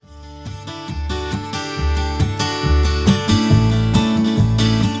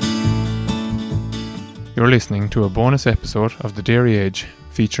You're listening to a bonus episode of The Dairy Edge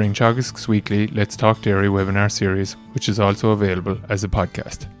featuring Teagasc's weekly Let's Talk Dairy webinar series, which is also available as a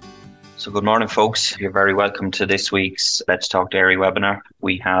podcast. So good morning, folks. You're very welcome to this week's Let's Talk Dairy webinar.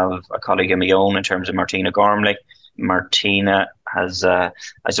 We have a colleague of my own in terms of Martina Gormley. Martina has, I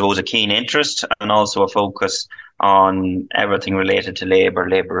suppose, a keen interest and also a focus on everything related to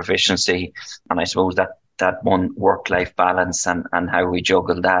labour efficiency, and I suppose that one work-life balance and how we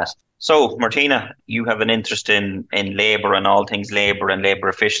juggle that. So, Martina, you have an interest in labour and all things labour and labour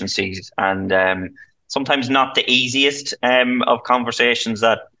efficiencies, and sometimes not the easiest of conversations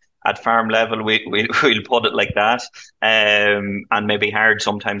at farm level. We'll put it like that, and maybe hard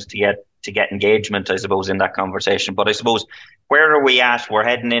sometimes to get engagement, I suppose, in that conversation. But I suppose, where are we at? We're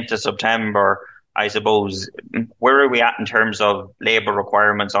heading into September. I suppose, where are we at in terms of labour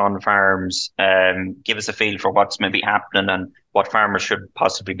requirements on farms? Give us a feel for what's maybe happening and what farmers should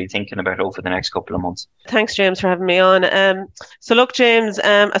possibly be thinking about over the next couple of months. Thanks, James, for having me on. So look, James,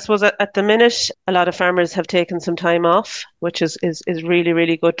 I suppose at the minute, a lot of farmers have taken some time off, which is really,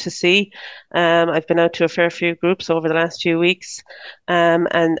 really good to see. I've been out to a fair few groups over the last few weeks,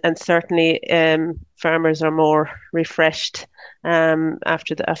 and certainly farmers are more refreshed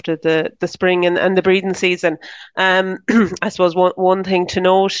after the spring and the breeding season. I suppose one thing to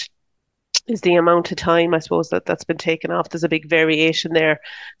note is the amount of time, I suppose, that's been taken off. There's a big variation there.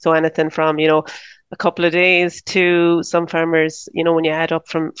 So anything from, a couple of days to some farmers, when you add up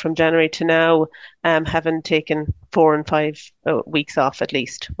from January to now, haven't taken 4 and 5 weeks off at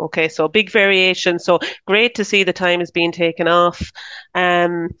least. Okay, so a big variation. So great to see the time is being taken off.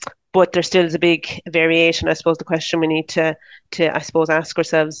 But there still is a big variation. I suppose the question we need to ask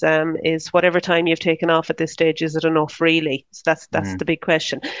ourselves is, whatever time you've taken off at this stage, is it enough really? So that's the big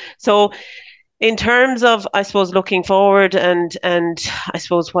question. So in terms of, I suppose, looking forward and I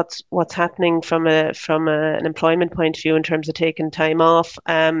suppose what's happening from an employment point of view in terms of taking time off,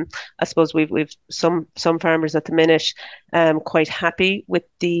 I suppose we've some farmers at the minute quite happy with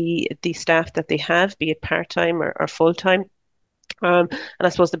the staff that they have, be it part-time or full-time. And I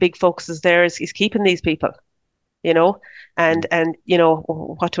suppose the big focus is keeping these people, and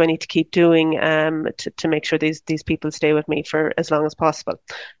what do I need to keep doing to make sure these people stay with me for as long as possible.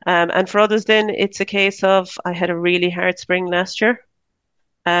 And for others, then it's a case of, I had a really hard spring last year.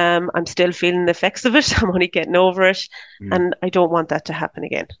 I'm still feeling the effects of it. I'm only getting over it, and I don't want that to happen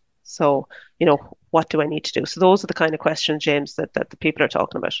again. So, what do I need to do? So those are the kind of questions, James, that the people are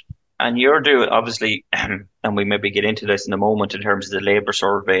talking about. And you're doing, obviously, and we maybe get into this in a moment in terms of the labour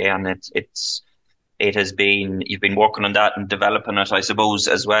survey, and you've been working on that and developing it, I suppose,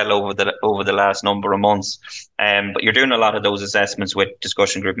 as well over the last number of months. But you're doing a lot of those assessments with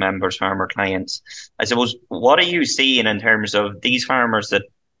discussion group members, farmer clients. I suppose, what are you seeing in terms of these farmers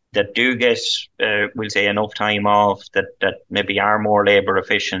that do get, we'll say, enough time off, that maybe are more labour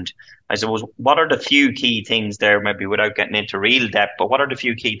efficient? I suppose, what are the few key things there, maybe without getting into real depth, but what are the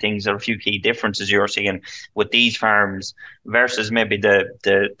few key things or a few key differences you're seeing with these farms versus maybe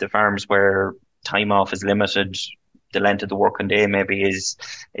the farms where time off is limited, the length of the working day maybe is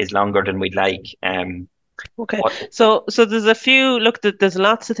longer than we'd like? Okay, so there's a few. Look, there's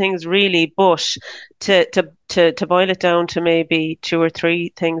lots of things really, but to boil it down to maybe 2 or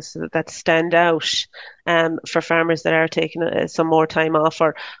 3 things that stand out for farmers that are taking some more time off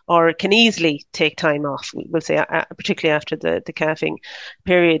or can easily take time off, we'll say, particularly after the calving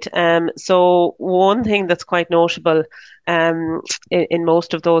period. So one thing that's quite notable in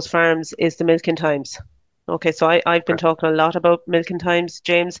most of those farms is the milking times. Okay, so I've been talking a lot about milking times,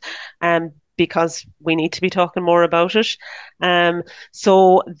 James, because we need to be talking more about it.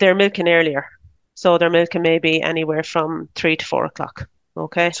 So they're milking earlier. So they're milking maybe anywhere from 3 to 4 o'clock.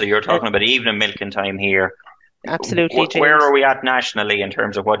 Okay. So you're talking about evening milking time here. Absolutely, James. Where are we at nationally in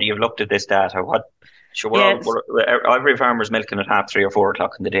terms of what you've looked at this data? Every farmer's milking at 3:30 or 4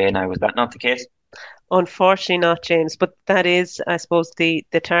 o'clock in the day now. Is that not the case? Unfortunately not, James, but that is, I suppose, the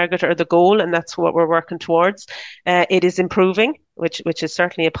target or the goal, and that's what we're working towards. It is improving, which is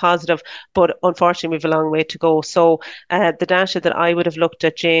certainly a positive, but unfortunately we've a long way to go. So the data that I would have looked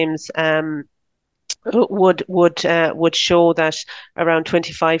at, James, would show that around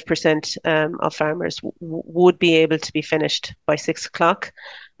 25% of farmers would be able to be finished by 6 o'clock.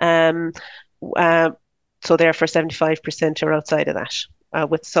 So therefore 75% are outside of that.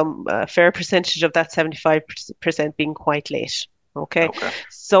 With some fair percentage of that 75% being quite late. Okay.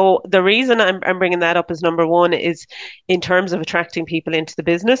 So the reason I'm bringing that up is, number one, is in terms of attracting people into the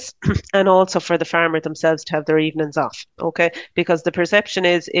business and also for the farmer themselves to have their evenings off. Okay. Because the perception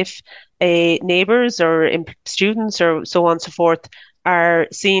is, if neighbours or students or so on and so forth are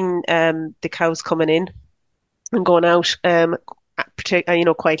seeing the cows coming in and going out,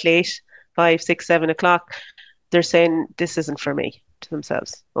 quite late, 5, 6, 7 o'clock, they're saying this isn't for me to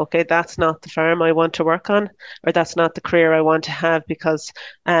themselves. Okay, that's not the farm I want to work on, or that's not the career I want to have because,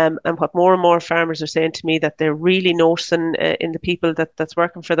 and what more and more farmers are saying to me that they're really noticing in the people that's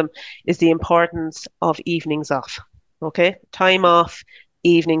working for them is the importance of evenings off. Okay, time off,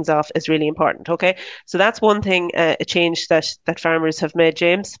 evenings off is really important. Okay, so that's one thing, a change that farmers have made,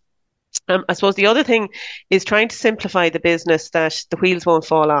 James. I suppose the other thing is trying to simplify the business that the wheels won't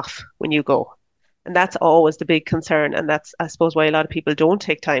fall off when you go. And that's always the big concern. And that's, I suppose, why a lot of people don't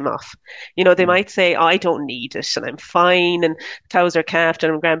take time off. They might say, oh, I don't need it and I'm fine and cows are calved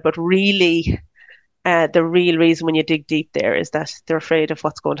and I'm grand. But really, the real reason when you dig deep there is that they're afraid of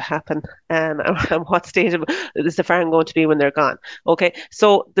what's going to happen and what state is the farm going to be when they're gone. Okay,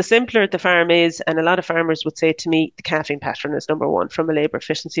 so the simpler the farm is, and a lot of farmers would say to me, the calving pattern is number one from a labour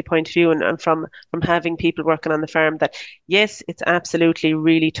efficiency point of view, and from having people working on the farm that yes, it's absolutely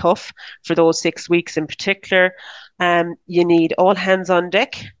really tough for those 6 weeks in particular. You need all hands on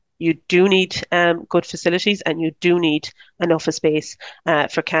deck. You do need good facilities and you do need enough of space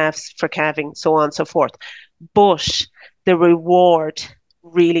for calves, for calving, so on and so forth. But the reward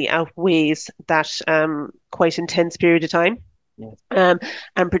really outweighs that quite intense period of time. Yeah.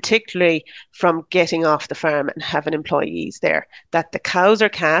 And particularly from getting off the farm and having employees there, that the cows are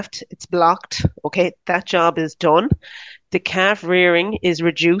calved, it's blocked, okay, that job is done. The calf rearing is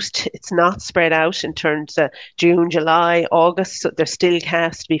reduced. It's not spread out in terms of June, July, August. So there's still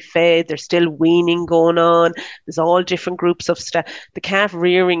calves to be fed. There's still weaning going on. There's all different groups of staff. The calf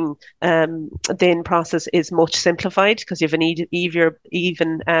rearing then process is much simplified because you have an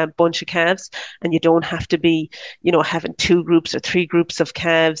even bunch of calves, and you don't have to be, having 2 groups or 3 groups of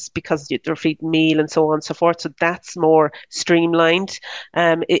calves because they're feeding meal and so on and so forth. So that's more streamlined.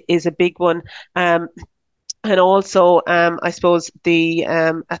 It is a big one. And also, I suppose the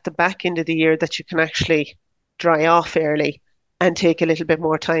at the back end of the year that you can actually dry off early and take a little bit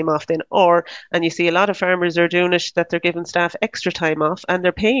more time off then. And you see a lot of farmers are doing it that they're giving staff extra time off and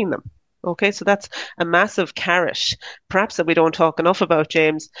they're paying them. Okay, so that's a massive carrot, perhaps that we don't talk enough about,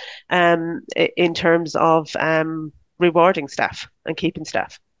 James, in terms of rewarding staff and keeping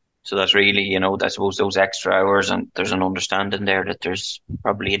staff. So that's really, I suppose those extra hours, and there's an understanding there that there's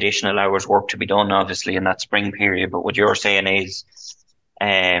probably additional hours work to be done, obviously, in that spring period. But what you're saying is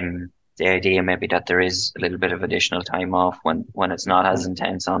the idea maybe that there is a little bit of additional time off when it's not as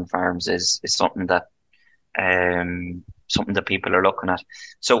intense on farms is something that people are looking at.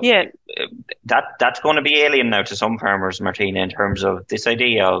 So yeah, that's going to be alien now to some farmers, Martina, in terms of this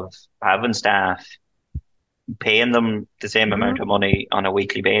idea of having staff, paying them the same amount of money on a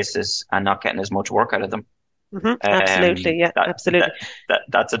weekly basis and not getting as much work out of them. Absolutely, yeah, absolutely.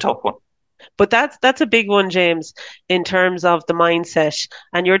 That's a tough one. But that's a big one, James, in terms of the mindset.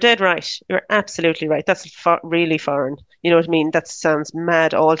 And you're dead right. You're absolutely right. That's really foreign. You know what I mean? That sounds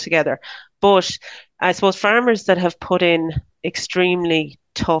mad altogether. But I suppose farmers that have put in extremely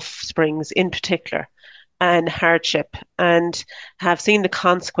tough springs in particular and hardship and have seen the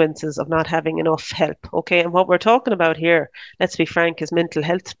consequences of not having enough help. Okay. And what we're talking about here, let's be frank, is mental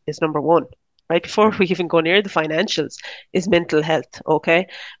health is number one. Right before we even go near the financials is mental health. Okay.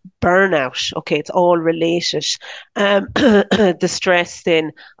 Burnout. Okay. It's all related. The stress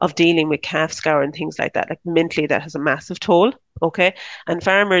then of dealing with calf scour and things like that, like mentally that has a massive toll. Okay. And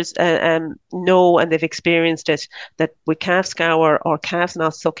farmers know, and they've experienced it, that with calf scour or calves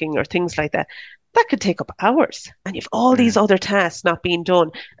not sucking or things like that, that could take up hours, and you've all these other tasks not being done,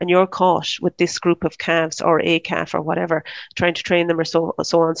 and you're caught with this group of calves or a calf or whatever, trying to train them or so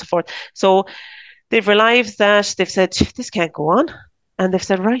on and so forth. So they've realised that, they've said, this can't go on. And they've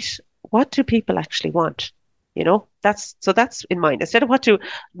said, right, what do people actually want? That's in mind. Instead of what do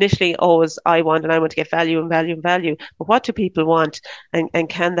initially always I want to get value and value and value, but what do people want, and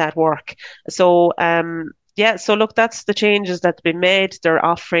can that work? So, yeah, so look, that's the changes that's been made. They're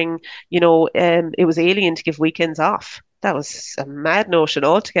offering, it was alien to give weekends off. That was a mad notion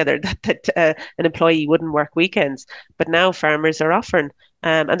altogether, that an employee wouldn't work weekends. But now farmers are offering,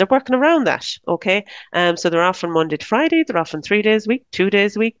 and they're working around that, okay? So they're offering Monday to Friday, they're offering 3 days a week, 2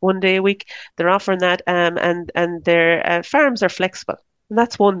 days a week, 1 day a week. They're offering that, and their farms are flexible. And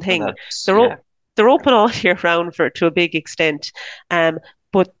that's one thing. They're open all year round to a big extent.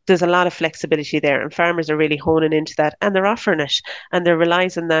 But there's a lot of flexibility there, and farmers are really honing into that, and they're offering it, and they're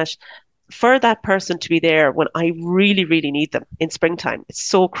realising that for that person to be there when I really, really need them in springtime, it's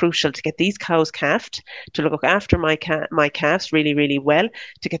so crucial to get these cows calved, to look after my calves really, really well,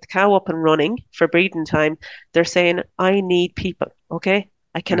 to get the cow up and running for breeding time. They're saying, I need people, okay?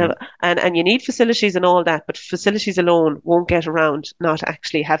 I can have, and you need facilities and all that, but facilities alone won't get around not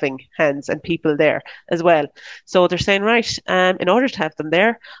actually having hands and people there as well. So they're saying, right, in order to have them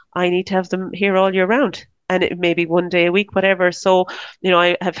there, I need to have them here all year round. And it may be one day a week, whatever. So,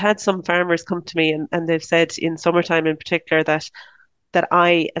 I have had some farmers come to me and they've said in summertime in particular that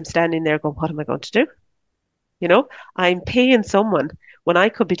I am standing there going, what am I going to do? I'm paying someone when I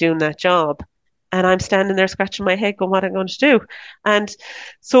could be doing that job. And I'm standing there scratching my head going, what am I going to do? And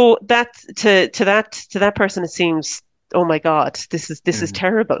so that to that person, it seems, oh my God, this is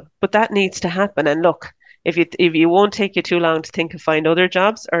terrible. But that needs to happen. And look, if you won't take you too long to think of find other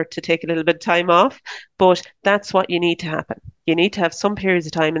jobs or to take a little bit of time off, but that's what you need to happen. You need to have some periods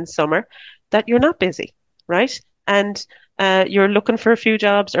of time in summer that you're not busy, right? And you're looking for a few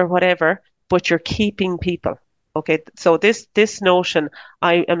jobs or whatever, but you're keeping people. Okay, so this notion,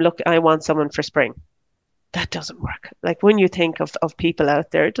 I want someone for spring. That doesn't work. Like when you think of people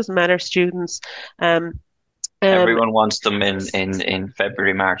out there, it doesn't matter, students. Everyone wants them in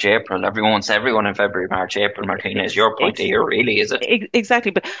February, March, April. Everyone wants everyone in February, March, April. Martina, is your point here, really, is it?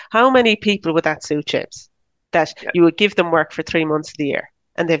 Exactly. But how many people would that suit, James? That you would give them work for 3 months of the year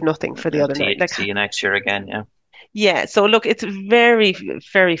and they've nothing for the other night. See you next year again, yeah. Yeah, so look, it's very,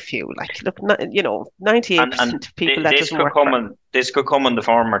 very few. Like, look, 98% of people that doesn't work for. This could come in the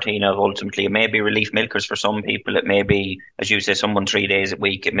form, Martina, of ultimately. It may be relief milkers for some people. It may be, as you say, someone 3 days a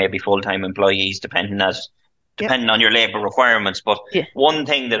week. It may be full-time employees, depending on your labour requirements. But one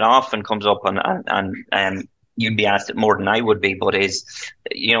thing that often comes up, and you'd be asked it more than I would be, but is,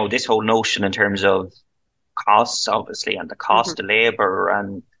 this whole notion in terms of costs, obviously, and the cost of labour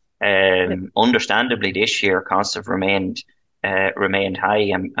and understandably, this year costs have remained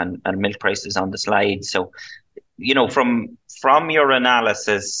high, and milk prices on the slide. So, from your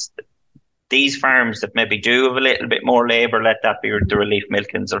analysis, these farms that maybe do have a little bit more labour, let that be the relief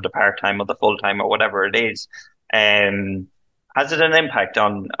milkings or the part time or the full time or whatever it is, has it an impact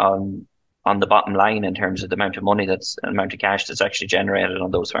on the bottom line in terms of the amount of cash that's actually generated on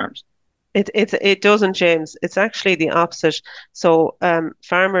those farms? It doesn't, James. It's actually the opposite. So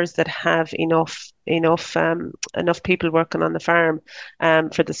farmers that have enough people working on the farm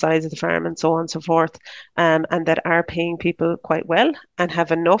for the size of the farm and so on and so forth, and that are paying people quite well and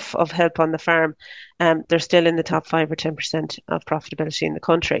have enough of help on the farm, they're still in the top 5 or 10% of profitability in the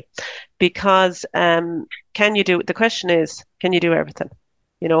country. Because the question is, can you do everything?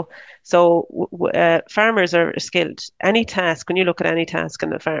 So farmers are skilled. Any task, when you look at any task on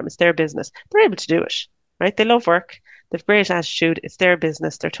the farm, it's their business. They're able to do it, right? They love work. They've great attitude. It's their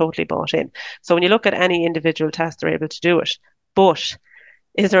business. They're totally bought in. So when you look at any individual task, they're able to do it. But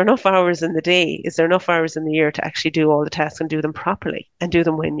is there enough hours in the day? Is there enough hours in the year to actually do all the tasks and do them properly and do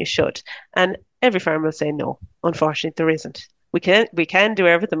them when you should? And every farmer will say no. Unfortunately, there isn't. We can do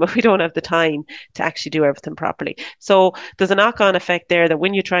everything, but we don't have the time to actually do everything properly. So there's a knock-on effect there that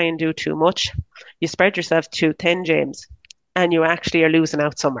when you try and do too much, you spread yourself too thin, James, and you actually are losing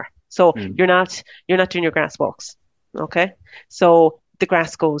out somewhere. So you're not doing your grass walks, okay? So the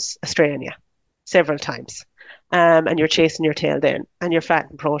grass goes astray on you several times, and you're chasing your tail then, and your fat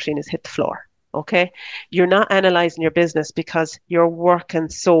and protein has hit the floor, okay? You're not analysing your business because you're working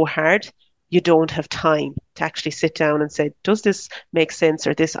so hard. You don't have time to actually sit down and say, does this make sense,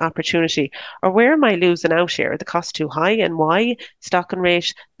 or this opportunity, or where am I losing out here? Are the costs too high, and why? Stocking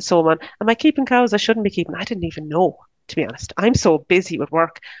rate, so on. Am I keeping cows I shouldn't be keeping? I didn't even know, to be honest. I'm so busy with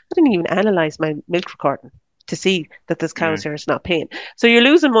work. I didn't even analyse my milk recording to see that this cows here is not paying. So you're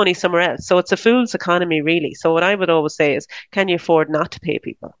losing money somewhere else. So it's a fool's economy, really. So what I would always say is, can you afford not to pay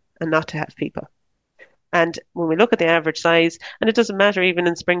people and not to have people? And when we look at the average size, and it doesn't matter even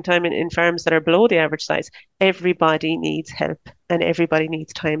in springtime in farms that are below the average size, everybody needs help and everybody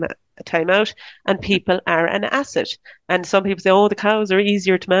needs time out, and people are an asset. And some people say, oh, the cows are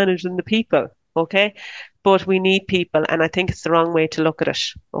easier to manage than the people. Okay. But we need people, and I think it's the wrong way to look at it.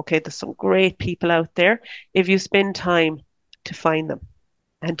 Okay. There's some great people out there. If you spend time to find them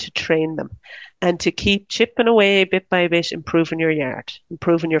and to train them and to keep chipping away bit by bit, improving your yard,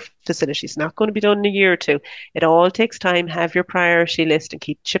 improving your facilities. It's not going to be done in a year or two. It all takes time. Have your priority list and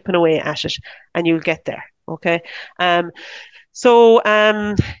keep chipping away at it, and you'll get there. Okay. Look,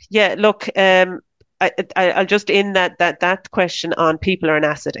 I'll just end that question on people are an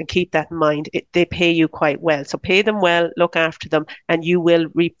asset, and keep that in mind. They pay you quite well. So pay them well, look after them, and you will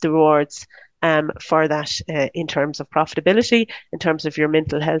reap the rewards for that in terms of profitability, in terms of your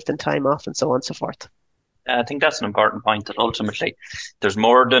mental health and time off and so on and so forth. I think that's an important point, that ultimately there's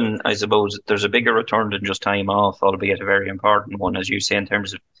more than, I suppose, there's a bigger return than just time off, albeit a very important one, as you say, in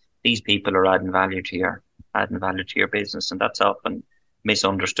terms of these people are adding value to your business, and that's often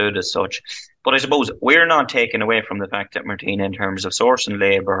misunderstood as such. But I suppose we're not taking away from the fact that, Martina, in terms of sourcing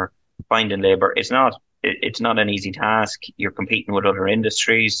labour, finding labour, it's not an easy task. You're competing with other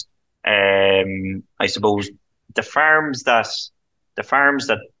industries. I suppose the farms that the farms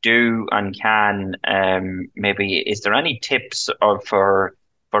that do and can, maybe is there any tips or for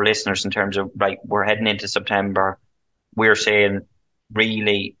listeners in terms of, right, we're heading into September, we're saying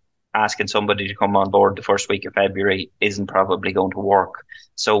really asking somebody to come on board the first week of February isn't probably going to work.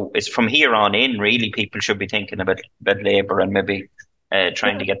 So it's from here on in, really, people should be thinking about labour and maybe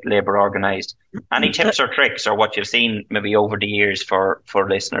trying to get labour organised. Any tips or tricks or what you've seen maybe over the years for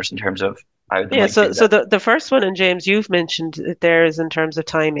listeners in terms of how they might do that? So the first one, and James, you've mentioned it there, is in terms of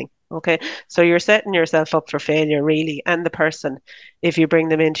timing. Okay, so you're setting yourself up for failure, really, and the person, if you bring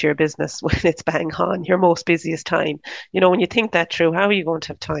them into your business when it's bang on, your most busiest time. When you think that through, how are you going to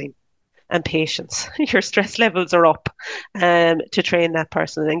have time and patience? Your stress levels are up, to train that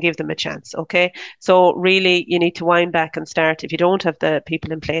person and give them a chance. Okay. So really you need to wind back and start. If you don't have the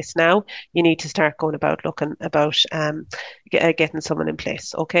people in place now, you need to start going about looking about, getting someone in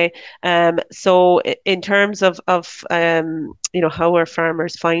place. Okay. So in terms of how are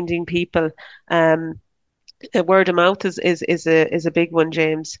farmers finding people, word of mouth is a big one,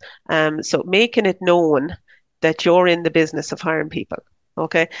 James. So making it known that you're in the business of hiring people.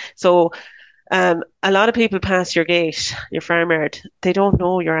 Okay, so a lot of people pass your gate, your farmyard. They don't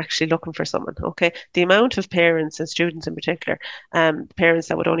know you're actually looking for someone. Okay, the amount of parents and students in particular, parents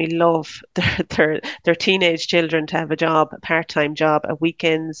that would only love their teenage children to have a job, a part-time job, at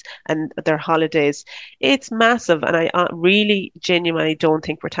weekends and their holidays. It's massive, and I really genuinely don't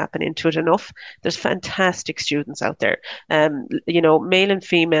think we're tapping into it enough. There's fantastic students out there, male and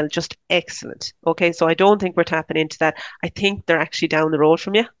female, just excellent. Okay, so I don't think we're tapping into that. I think they're actually down the road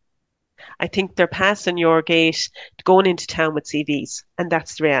from you. I think they're passing your gate, going into town with CVs, and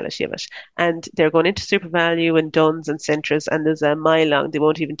that's the reality of it. And they're going into SuperValu and Dunn's and Centras, and there's a mile long. They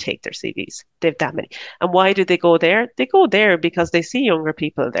won't even take their CVs. They've that many. And why do they go there? They go there because they see younger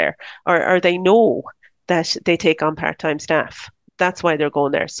people there, or they know that they take on part-time staff. That's why they're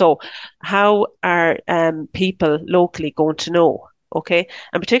going there. So how are people locally going to know? Okay.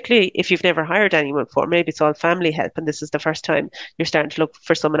 And particularly if you've never hired anyone before, maybe it's all family help and this is the first time you're starting to look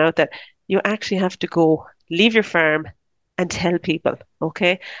for someone out there, you actually have to go leave your farm and tell people.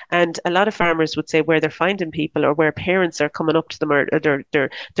 Okay. And a lot of farmers would say where they're finding people or where parents are coming up to them or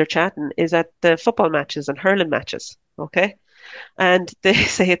they're chatting is at the football matches and hurling matches. Okay. And they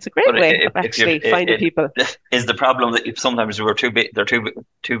say it's a great way of actually finding people. Is the problem that sometimes they're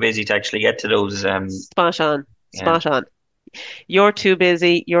too busy to actually get to those? Spot on. You're too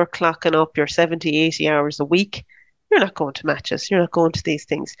busy, you're clocking up your 70, 80 hours a week. You're not going to matches. You're not going to these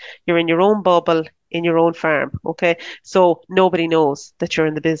things. You're in your own bubble, in your own farm. Okay. So nobody knows that you're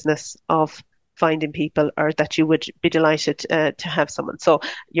in the business of finding people or that you would be delighted to have someone. So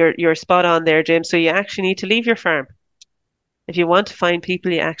you're spot on there, James. So you actually need to leave your farm. If you want to find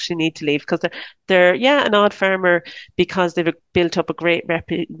people, you actually need to leave because they're an odd farmer because they've built up a great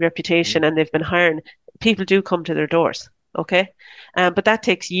reputation and they've been hiring. People do come to their doors. Okay. But that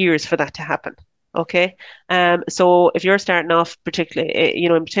takes years for that to happen. Okay. So if you're starting off particularly,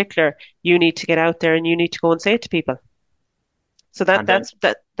 in particular, you need to get out there and you need to go and say it to people. So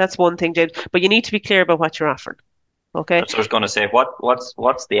that's one thing, James, but you need to be clear about what you're offering. Okay. So I was going to say,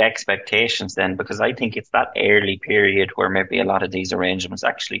 what's the expectations then? Because I think it's that early period where maybe a lot of these arrangements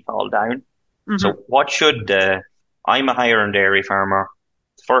actually fall down. Mm-hmm. So what should, I'm a higher and dairy farmer,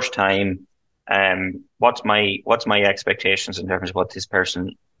 first time, what's my expectations in terms of what this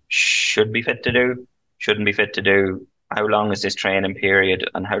person should be fit to do, shouldn't be fit to do? How long is this training period,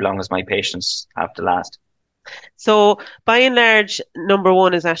 and how long does my patience have to last? So, by and large, number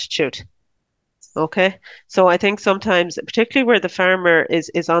one is attitude. Okay, so I think sometimes, particularly where the farmer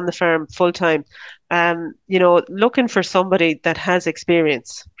is on the farm full time, looking for somebody that has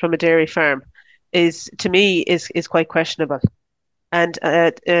experience from a dairy farm is quite questionable. And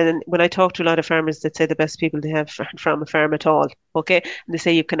when I talk to a lot of farmers that say the best people they have from a farm at all, okay, and they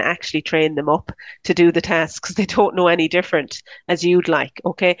say you can actually train them up to do the tasks. They don't know any different as you'd like,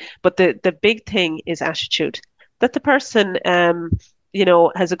 okay. But the big thing is attitude. That the person,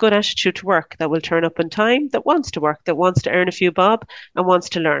 has a good attitude to work, that will turn up on time, that wants to work, that wants to earn a few bob, and wants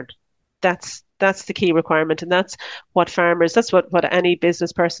to learn. That's the key requirement, and that's what any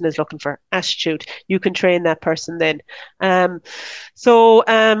business person is looking for, attitude. You can train that person then. So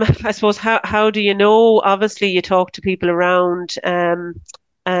I suppose how do you know? Obviously, you talk to people around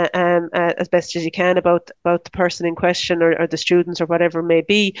as best as you can about the person in question or the students or whatever it may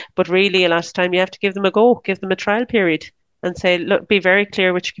be. But really, a lot of time you have to give them a go, give them a trial period. and say, look, be very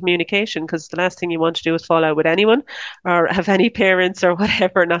clear with your communication, because the last thing you want to do is fall out with anyone or have any parents or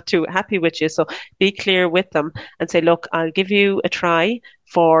whatever not too happy with you. So be clear with them and say, look, I'll give you a try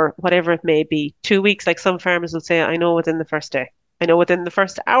for whatever it may be. 2 weeks, like some farmers will say, I know within the first day. I know within the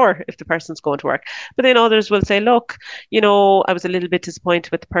first hour if the person's going to work. But then others will say, look, I was a little bit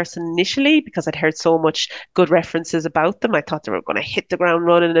disappointed with the person initially because I'd heard so much good references about them. I thought they were going to hit the ground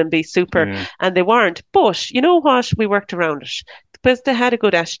running and be super, and they weren't. But you know what? We worked around it because they had a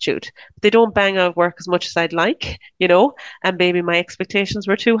good attitude. They don't bang out work as much as I'd like, and maybe my expectations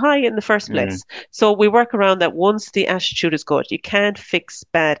were too high in the first place. So we work around that once the attitude is good. You can't fix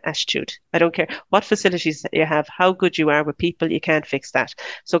bad attitude. I don't care what facilities you have, how good you are with people, you can't fix that.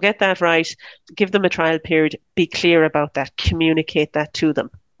 So get that right. Give them a trial period. Be clear about that. Communicate that to them.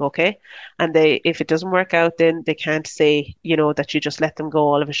 Okay. And if it doesn't work out, then they can't say, that you just let them go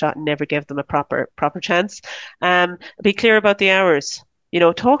all of a shot and never give them a proper chance. Be clear about the hours.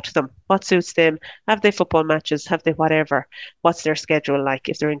 Talk to them. What suits them? Have they football matches? Have they whatever? What's their schedule like?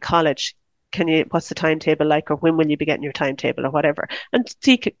 If they're in college, what's the timetable like, or when will you be getting your timetable or whatever? And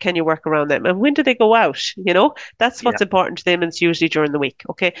see, can you work around them? And when do they go out? That's what's important to them, and it's usually during the week.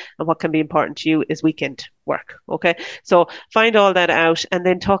 Okay. And what can be important to you is weekend work. Okay. So find all that out and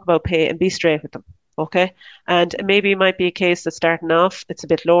then talk about pay and be straight with them. Okay. And maybe it might be a case that starting off, it's a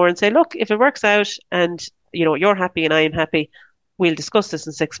bit lower and say, look, if it works out and, you're happy and I am happy, we'll discuss this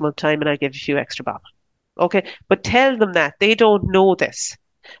in 6 months' time and I'll give you a few extra bob. Okay. But tell them that they don't know this.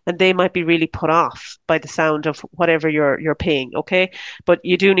 And they might be really put off by the sound of whatever you're paying, okay? But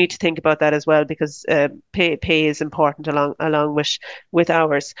you do need to think about that as well, because pay is important along with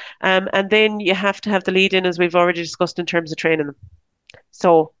hours. And then you have to have the lead in, as we've already discussed, in terms of training them.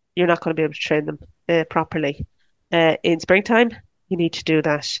 So you're not going to be able to train them properly in springtime. You need to do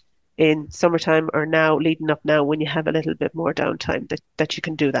that in summertime or now, leading up now, when you have a little bit more downtime, that you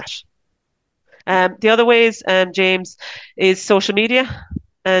can do that. The other ways, James, is social media.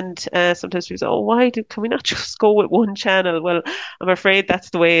 And sometimes people say, oh, can we not just go with one channel? Well, I'm afraid that's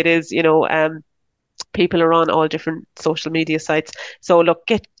the way it is. People are on all different social media sites. So look,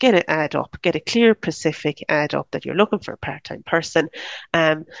 get an ad up, get a clear, specific ad up that you're looking for a part-time person,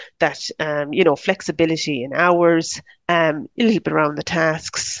 that, flexibility in hours, a little bit around the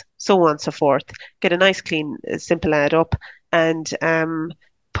tasks, so on and so forth. Get a nice, clean, simple ad up and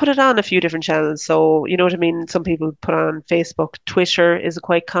put it on a few different channels. So, you know what I mean? Some people put on Facebook. Twitter is a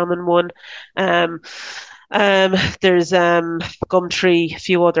quite common one. There's Gumtree, a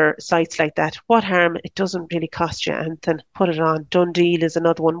few other sites like that. What harm? It doesn't really cost you anything. Put it on. Done Deal is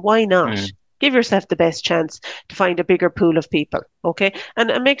another one. Why not? Give yourself the best chance to find a bigger pool of people, okay?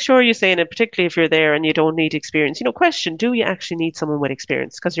 And make sure you say, and particularly if you're there and you don't need experience, question, do you actually need someone with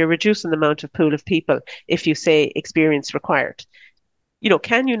experience? Because you're reducing the amount of pool of people if you say experience required.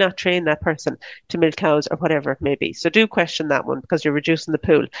 Can you not train that person to milk cows or whatever it may be? So do question that one, because you're reducing the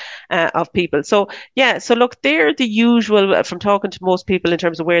pool of people. So yeah, so look, they're the usual, from talking to most people in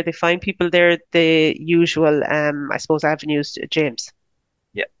terms of where they find people, they're the usual, I suppose, avenues, James.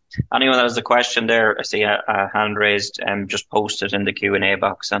 Yeah. Anyone that has a question there, I see a hand raised, just post it in the Q&A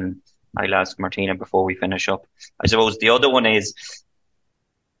box and I'll ask Martina before we finish up. I suppose the other one is,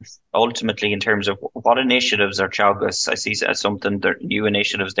 ultimately, in terms of what initiatives are Teagasc, I see as something, there new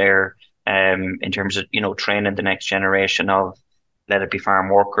initiatives there, in terms of training the next generation of, let it be farm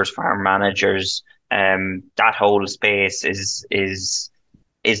workers, farm managers, that whole space is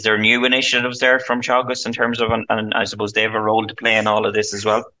there new initiatives there from Teagasc in terms of, and I suppose they have a role to play in all of this as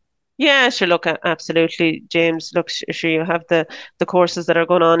well. Yeah, sure. Look, absolutely, James. Look, sure, you have the courses that are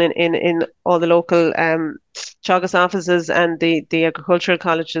going on in all the local Teagasc offices and the agricultural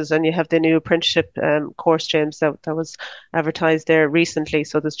colleges, and you have the new apprenticeship course, James, that was advertised there recently.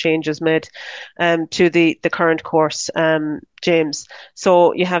 So there's changes made to the current course, James.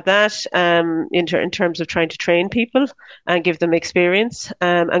 So you have that in terms of trying to train people and give them experience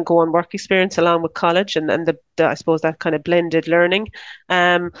and go on work experience along with college and the I suppose that kind of blended learning.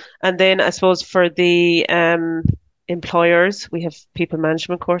 And then I suppose for the employers, we have people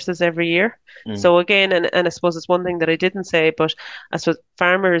management courses every year. So again, and I suppose it's one thing that I didn't say, but I suppose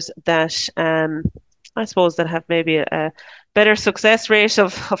farmers that I suppose that have maybe a better success rate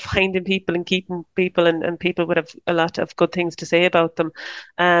of finding people and keeping people and people would have a lot of good things to say about them.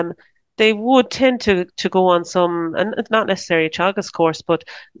 They would tend to go on some, and it's not necessarily a Teagasc course, but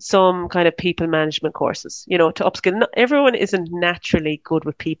some kind of people management courses, to upskill. Not everyone isn't naturally good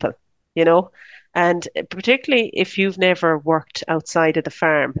with people, and particularly if you've never worked outside of the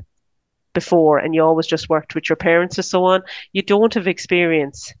farm before and you always just worked with your parents or so on, you don't have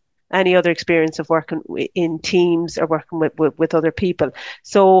experience any other experience of working in teams or working with other people.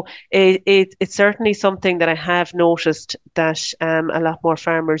 So it's certainly something that I have noticed that a lot more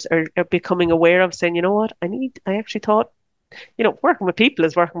farmers are becoming aware of, saying, you know what, I actually thought, working with people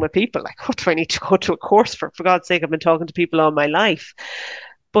is working with people. Like, what do I need to go to a course for? For God's sake, I've been talking to people all my life.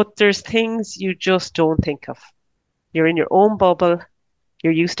 But there's things you just don't think of. You're in your own bubble.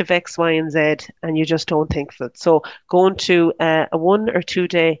 You're used to X, Y, and Z, and you just don't think of it. So going to a 1 or 2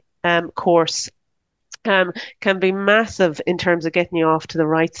 day course can be massive in terms of getting you off to the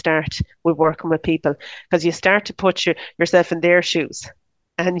right start with working with people, because you start to put yourself in their shoes.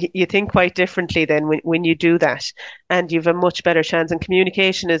 And you think quite differently then when you do that, and you have a much better chance. And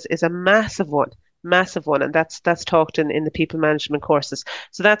communication is a massive one, and that's talked in the people management courses.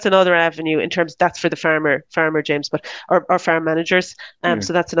 So that's another avenue in terms. That's for the farmer James, but or farm managers.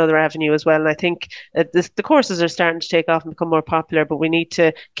 So that's another avenue as well. And I think the courses are starting to take off and become more popular. But we need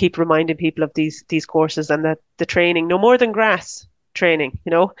to keep reminding people of these courses, and that the training, no more than grass training,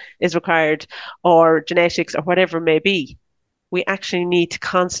 is required, or genetics or whatever it may be. We actually need to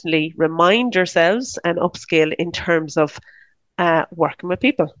constantly remind ourselves and upskill in terms of working with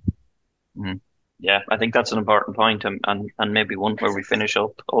people. Yeah, I think that's an important point, and maybe one where we finish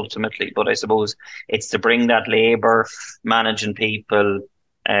up ultimately. But I suppose it's to bring that labour, managing people,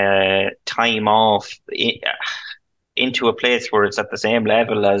 time off into a place where it's at the same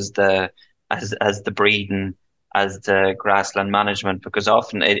level as the breeding, as the grassland management, because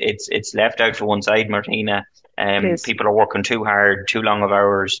often it's left out for one side, Martina. People are working too hard, too long of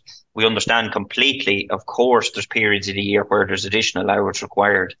hours. We understand completely, of course, there's periods of the year where there's additional hours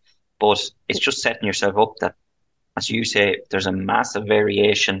required, but it's just setting yourself up that, as you say, there's a massive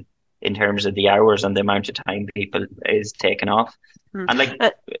variation in terms of the hours and the amount of time people is taken off. And like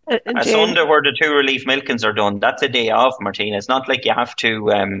a Sunday where the 2 relief milkings are done, that's a day off, Martina. It's not like you have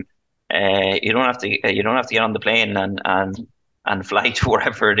to you don't have to get on the plane and fly to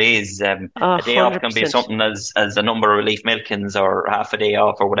wherever it is. A day off can be something as a number of relief milkings, or half a day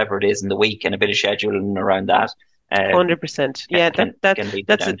off, or whatever it is in the week, and a bit of scheduling around that. 100%. Yeah,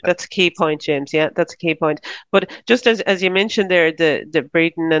 that's a key point, James. Yeah, that's a key point. But just as you mentioned there, the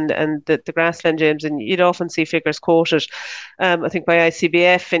breeding and the grassland, James, and you'd often see figures quoted, I think by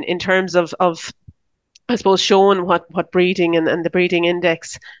ICBF in terms of I suppose showing what breeding and the breeding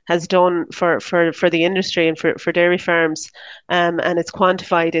index has done for the industry and for dairy farms, and it's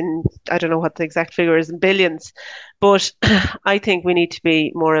quantified in, I don't know what the exact figure is, in billions, but I think we need to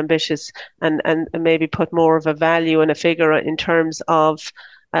be more ambitious and maybe put more of a value and a figure in terms of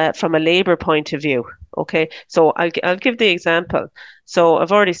from a labour point of view. Okay, so I'll give the example. So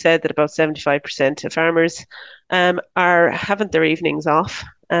I've already said that about 75% of farmers are having their evenings off.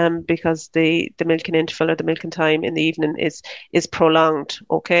 Because the milking interval or the milking time in the evening is prolonged.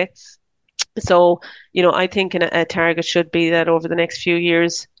 Okay, so I think a target should be that over the next few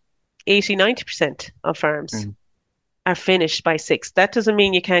years, 80-90% of farms are finished by 6. That doesn't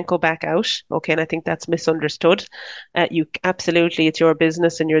mean you can't go back out. Okay, and I think that's misunderstood. You absolutely, it's your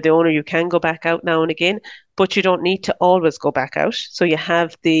business and you're the owner. You can go back out now and again, but you don't need to always go back out. So you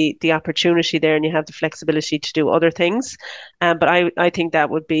have the opportunity there, and you have the flexibility to do other things. But I think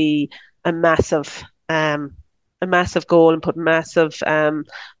that would be a massive goal, and put massive,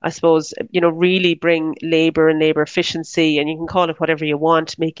 I suppose, really bring labour and labour efficiency, and you can call it whatever you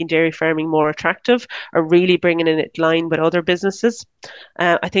want, making dairy farming more attractive, or really bringing it in line with other businesses.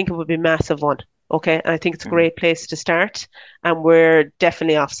 I think it would be a massive one. Okay, and I think it's a great place to start, and we're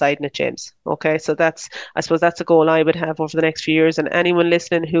definitely offsiding it, James. Okay, so I suppose that's a goal I would have over the next few years. And anyone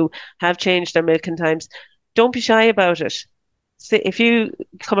listening who have changed their milking times, don't be shy about it. If you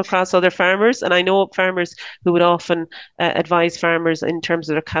come across other farmers, and I know farmers who would often advise farmers in terms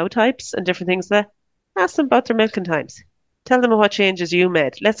of their cow types and different things, ask them about their milking times. Tell them what changes you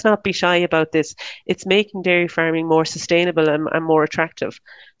made. Let's not be shy about this. It's making dairy farming more sustainable and more attractive.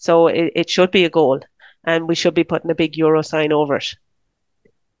 So it should be a goal, and we should be putting a big euro sign over it.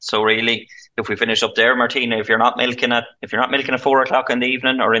 So really, if we finish up there, Martina, if you're not milking at 4 o'clock in the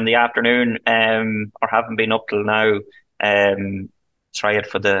evening or in the afternoon, or haven't been up till now, try it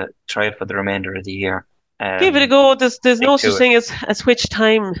for the remainder of the year. Give it a go. There's no such thing as which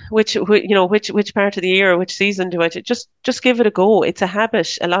time, which part of the year or which season do I do. Just give it a go. It's a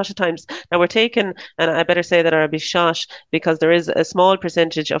habit a lot of times. Now we're taking, and I better say that I'll be shot, because there is a small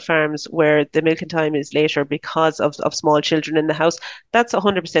percentage of farms where the milking time is later because of small children in the house. That's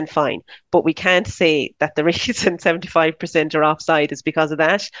 100% fine. But we can't say that the reason 75% are offside is because of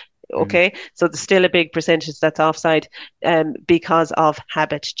that. Okay, so there's still a big percentage that's offside because of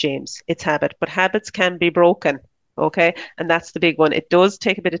habit, James. It's habit, but habits can be broken. Okay. And that's the big one. It does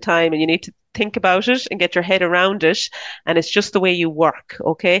take a bit of time and you need to think about it and get your head around it. And it's just the way you work.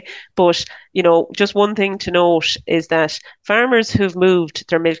 Okay. But, just one thing to note is that farmers who've moved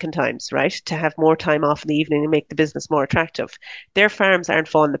their milking times, right, to have more time off in the evening and make the business more attractive, their farms aren't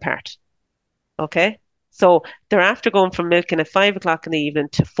falling apart. Okay. So they're after going from milking at 5 o'clock in the evening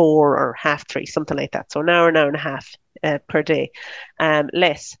to 4 or half 3, something like that. So an hour and a half per day,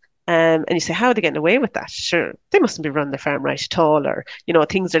 less. And you say, how are they getting away with that? Sure, they mustn't be running the farm right at all, or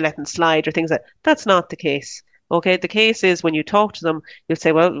things are letting slide, or things like that. That's not the case. Okay, the case is when you talk to them, you'll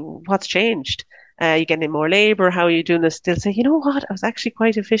say, well, what's changed? You getting in more labour? How are you doing this? They'll say, you know what? I was actually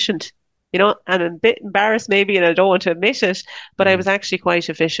quite efficient. And I'm a bit embarrassed maybe, and I don't want to admit it, but I was actually quite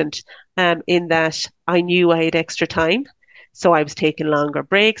efficient in that I knew I had extra time. So I was taking longer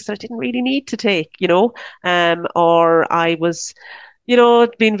breaks that I didn't really need to take, or I was,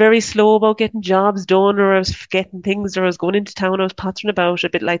 being very slow about getting jobs done, or I was forgetting things, or I was going into town, I was pottering about, a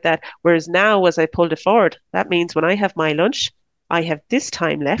bit like that. Whereas now, as I pulled it forward, that means when I have my lunch, I have this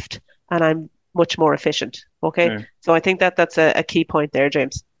time left and I'm much more efficient. Okay. So I think that's a key point there,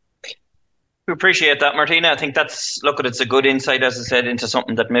 James. We appreciate that, Martina. I think it's a good insight, as I said, into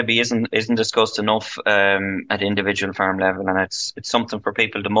something that maybe isn't discussed enough at individual farm level, and it's something for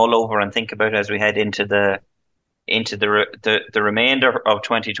people to mull over and think about as we head into the remainder of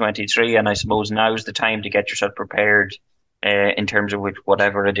 2023. And I suppose now's the time to get yourself prepared in terms of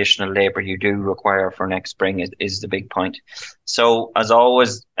whatever additional labour you do require for next spring is the big point. So as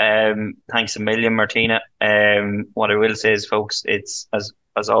always, thanks a million, Martina. What I will say is, folks, it's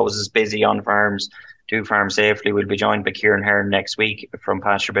as always, is busy on farms. Do farm safely. We'll be joined by Kieran Hearn next week from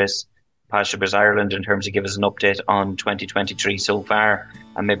PastureBiz Ireland in terms of give us an update on 2023 so far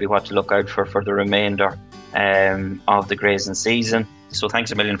and maybe what to look out for the remainder of the grazing season. So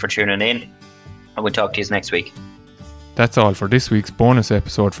thanks a million for tuning in, and we'll talk to you next week. That's all for this week's bonus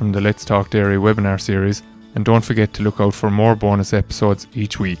episode from the Let's Talk Dairy webinar series, and don't forget to look out for more bonus episodes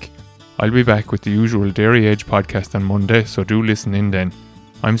each week. I'll be back with the usual Dairy Age podcast on Monday, so do listen in then.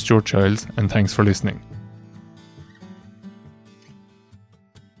 I'm Stuart Childs, and thanks for listening.